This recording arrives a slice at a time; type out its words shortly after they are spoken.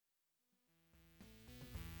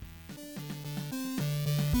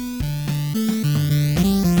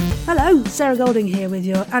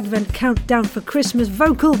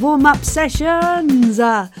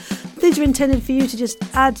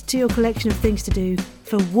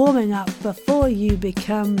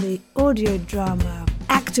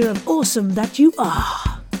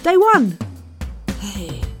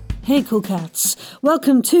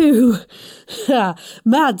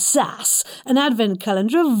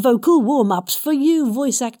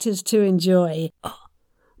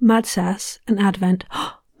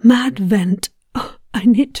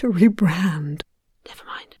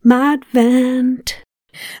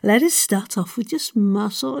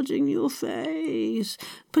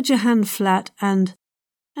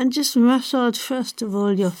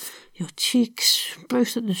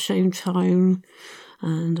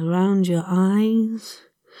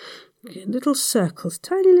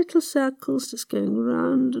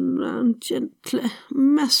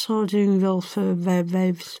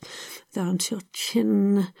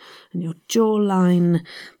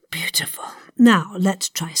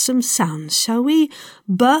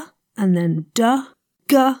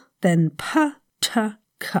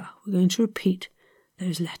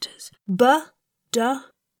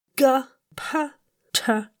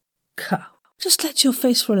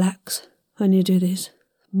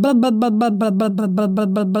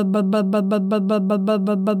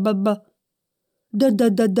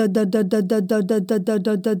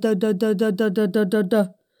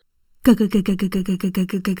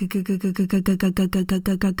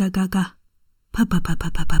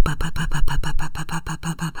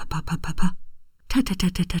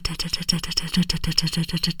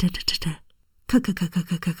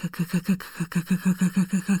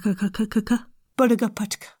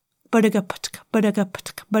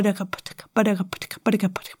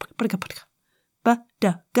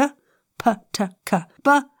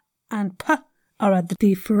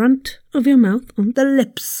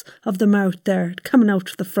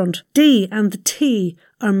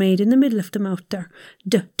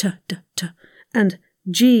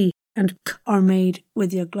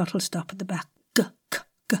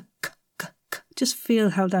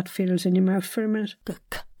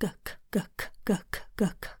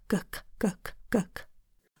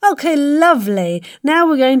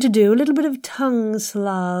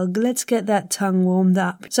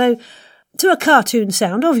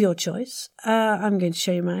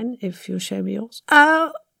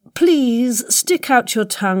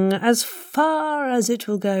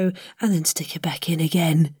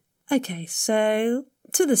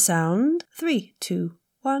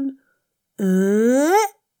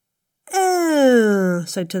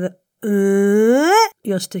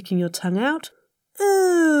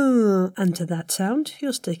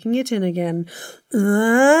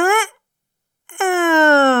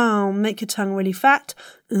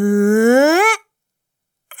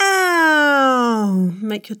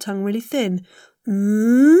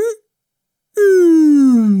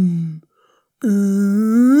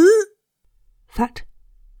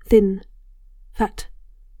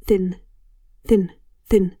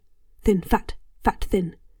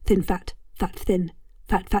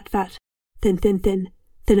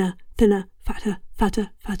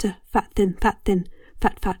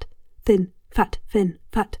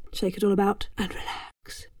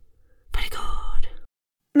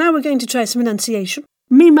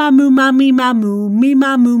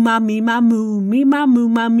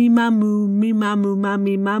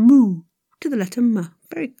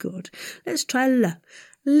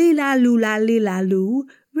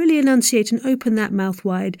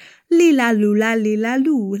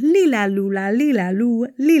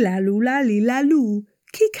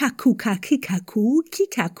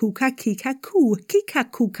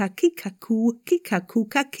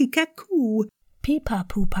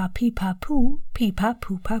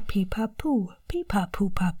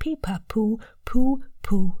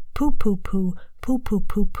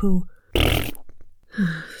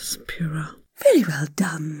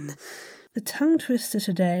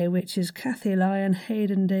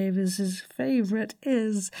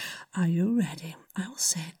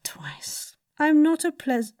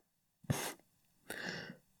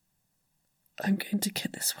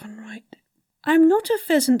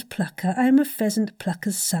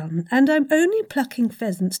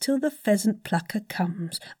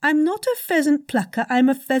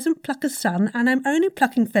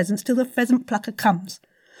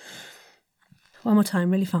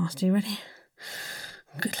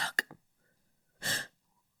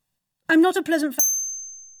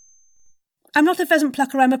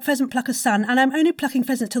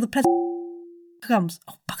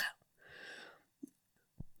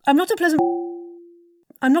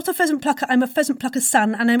I'm not a pheasant plucker, I'm a pheasant plucker's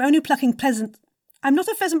son, and I'm only plucking pleasant... I'm not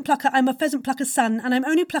a pheasant plucker, I'm a pheasant plucker's son, and I'm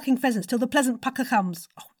only plucking pheasants till the pleasant plucker comes.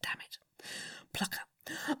 Oh, damn it. Plucker.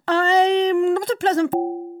 I'm not a pheasant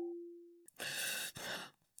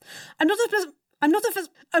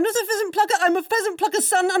plucker, I'm a pheasant plucker's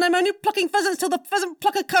son, and I'm only plucking pheasants till the pheasant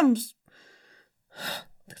plucker comes.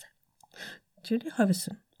 Julia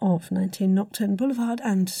Hoverson of 19 Nocturne Boulevard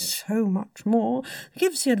and so much more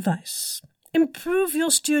gives the advice. Improve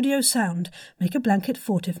your studio sound. Make a blanket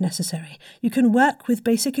fort if necessary. You can work with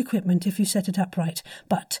basic equipment if you set it up right,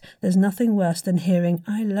 but there's nothing worse than hearing,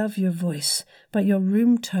 I love your voice, but your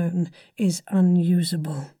room tone is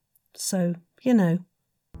unusable. So,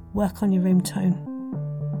 work on your room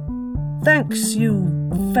tone. Thanks, you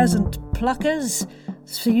pheasant pluckers.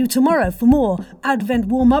 See you tomorrow for more Advent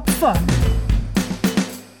warm-up fun.